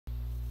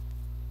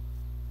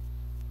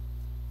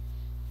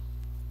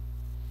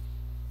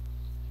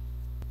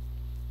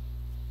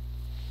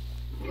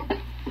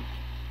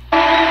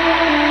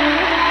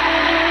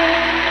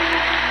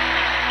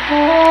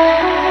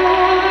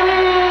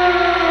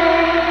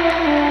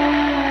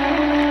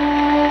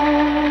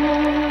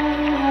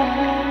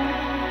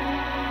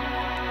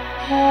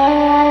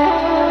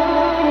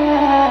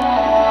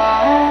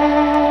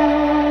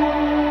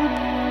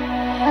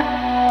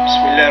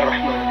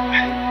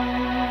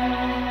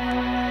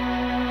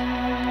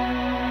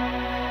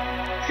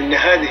إن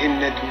هذه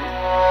الندوة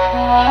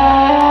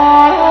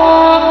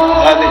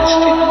هذا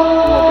الاستديو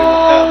هو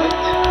بمثابة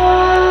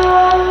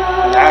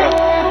العرب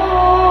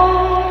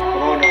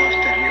كرونا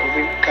وافتر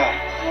يوبين كار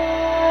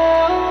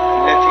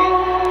التي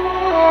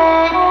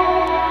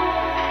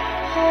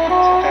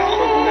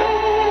ستأخذنا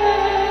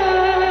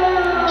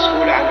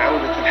مسؤولة عن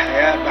عودة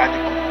الحياة بعد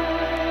كورونا.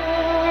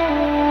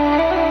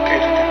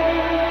 كيف تكون؟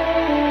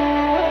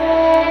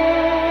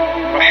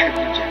 نرحب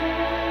بالجميع.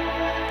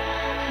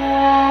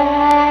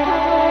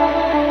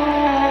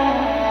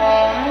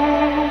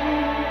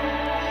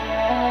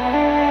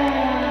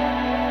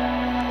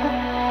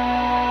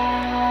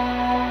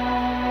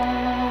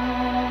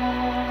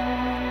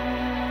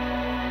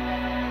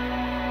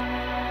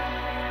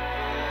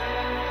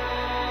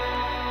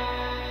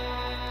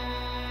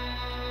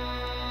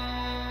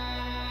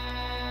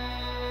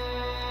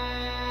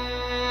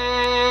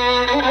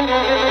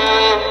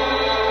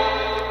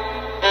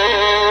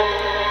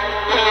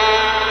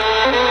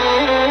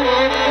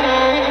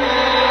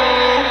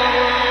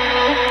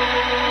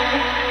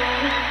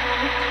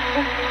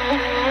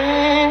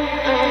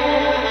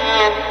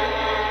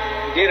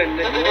 مدير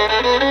الندوة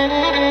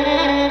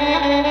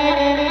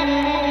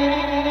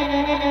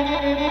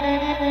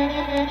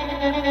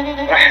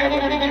رحب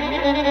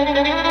بالجميع،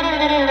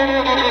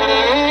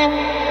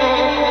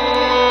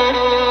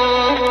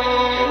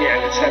 جميع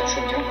الأساتذة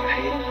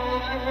الجراحين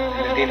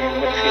الذين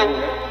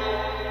يمثلون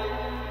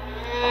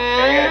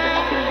عيادة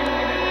كل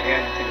من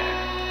عيادة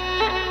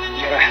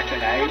جراحة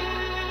العين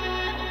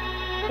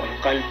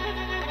والقلب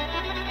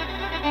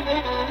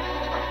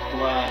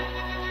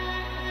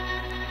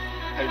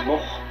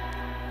والمخ،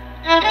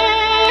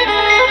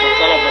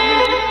 وطلب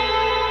منه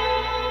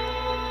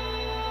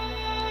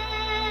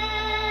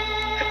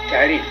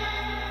التعريف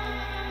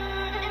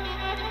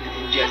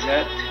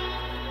بالإنجازات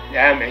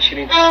لعام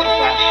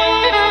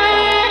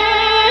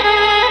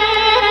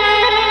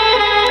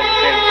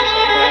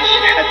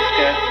 2019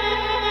 حتى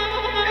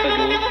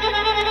حدود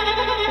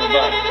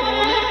وباء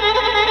كورونا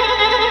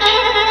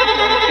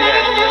وامتناع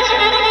الناس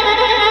عن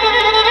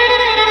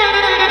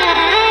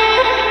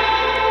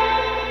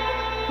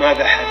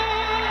ماذا حدث؟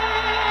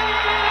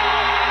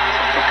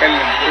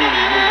 سأتكلم كل من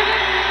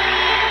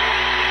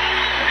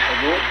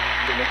الحضور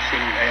بنفس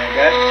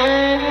العيادات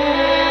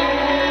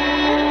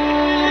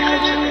في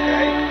 5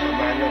 دقائق،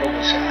 فمعنا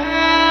ربع ساعة.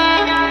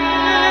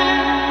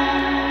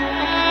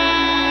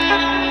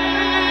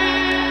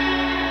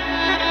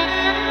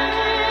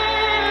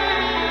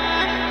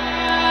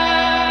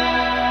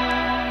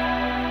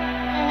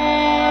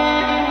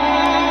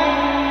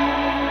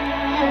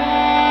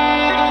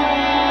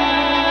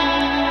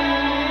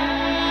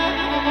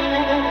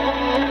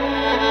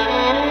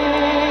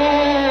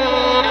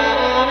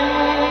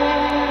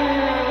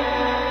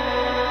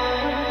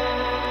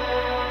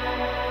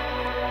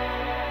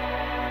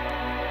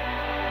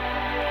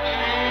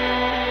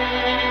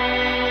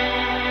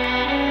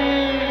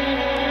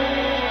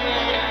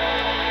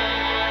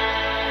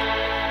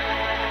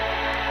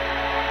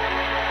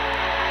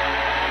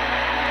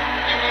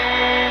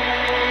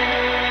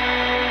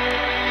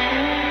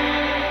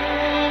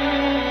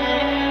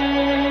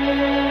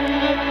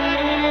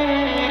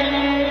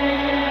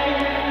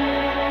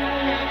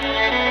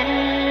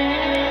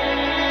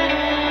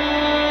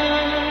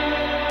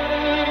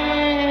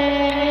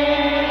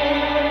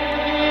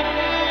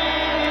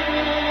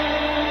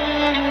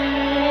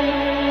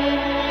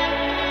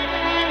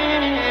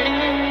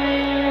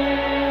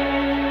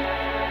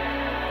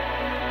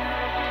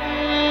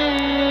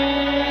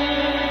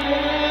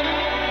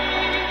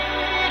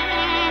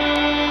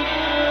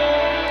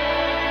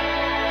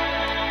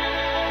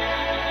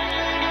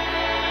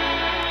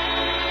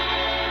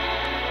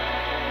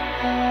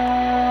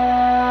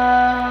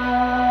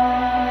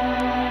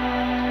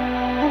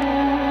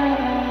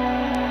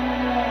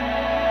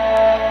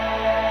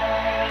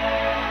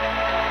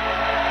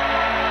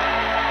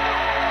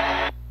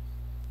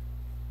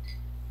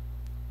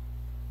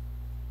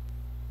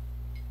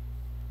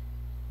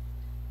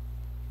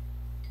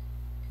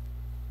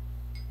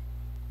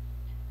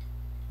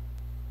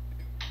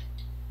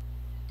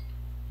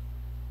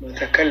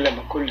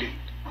 وتكلم كل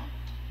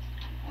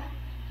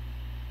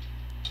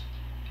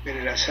من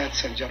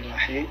الأساتذة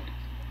الجراحين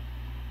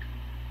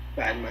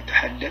بعد ما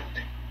تحدث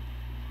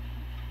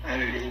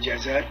عن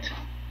الإنجازات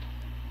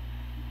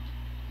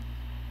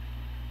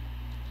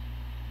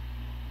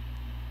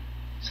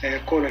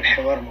سيكون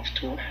الحوار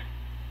مفتوح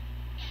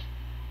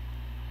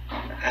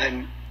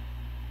عن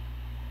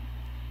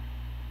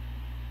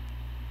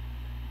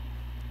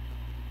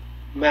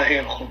ما هي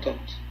الخطط،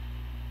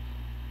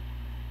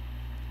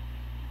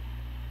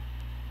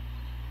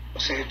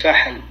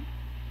 وسيتاح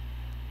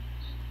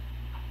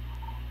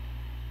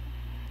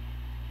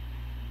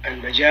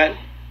المجال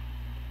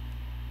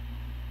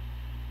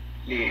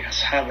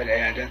لأصحاب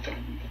العيادات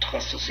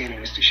المتخصصين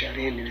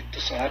والاستشاريين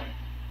للاتصال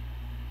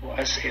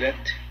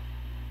وأسئلة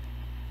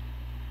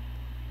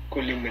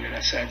كل من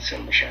الأساتذة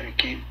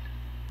المشاركين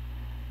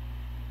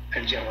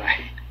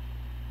الجراحين.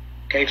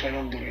 كيف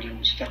ننظر إلى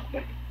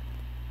المستقبل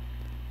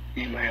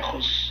فيما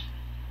يخص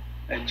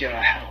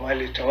الجراحة،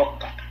 وهل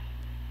يتوقع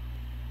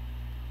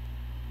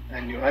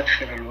أن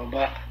يؤثر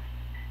الوباء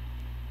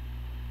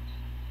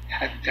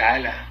حتى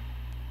على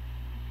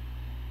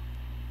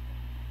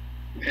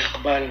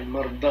إقبال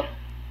المرضى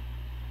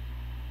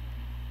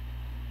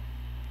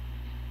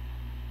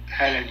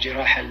على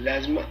الجراحة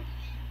اللازمة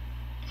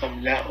أم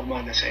لا،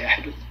 وماذا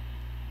سيحدث؟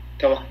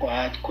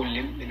 توقعات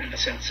كل من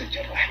الأساتذة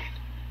الجراحين.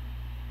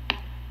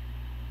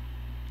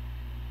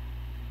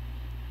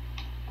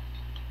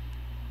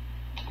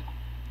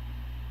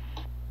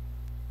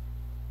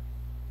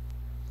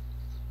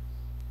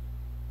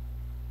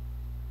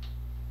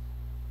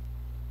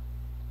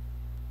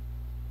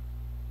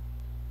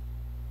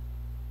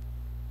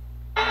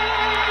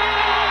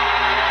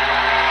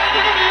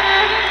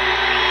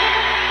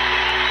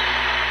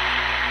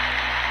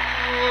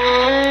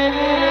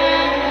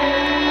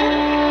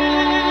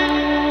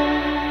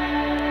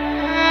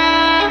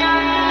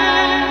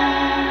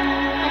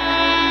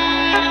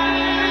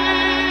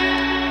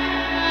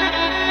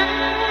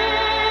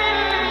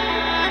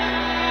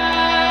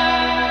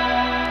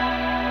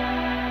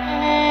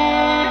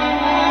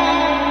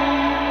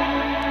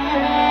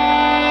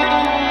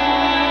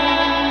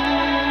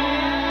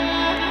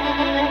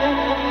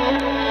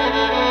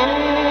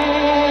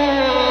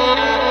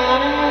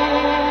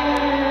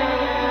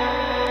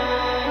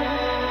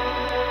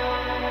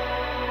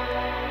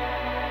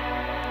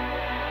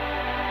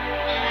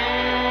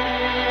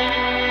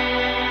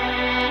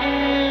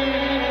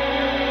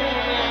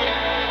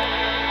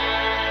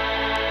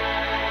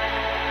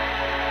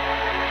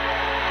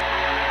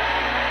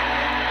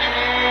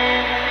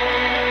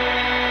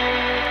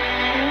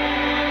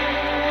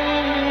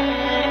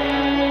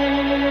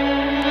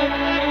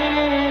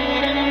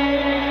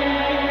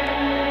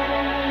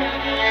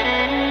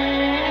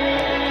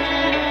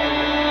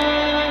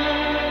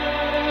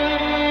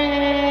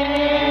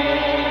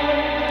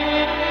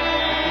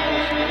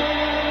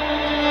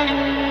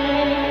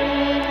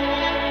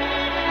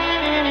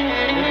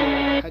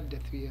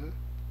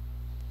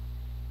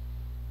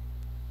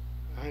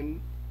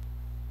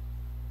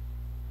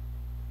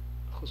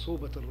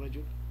 خصوبة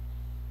الرجل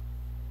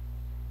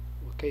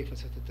وكيف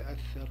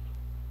ستتأثر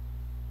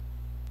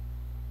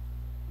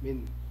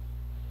من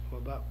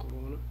وباء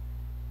كورونا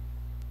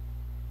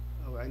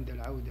أو عند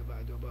العودة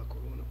بعد وباء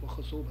كورونا،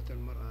 وخصوبة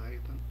المرأة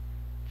أيضا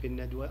في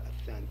الندوة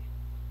الثانية.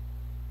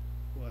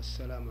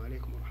 والسلام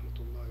عليكم ورحمة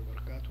الله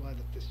وبركاته. هذا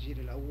التسجيل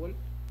الأول،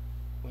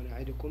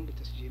 ونعدكم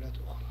بتسجيلات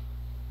أخرى.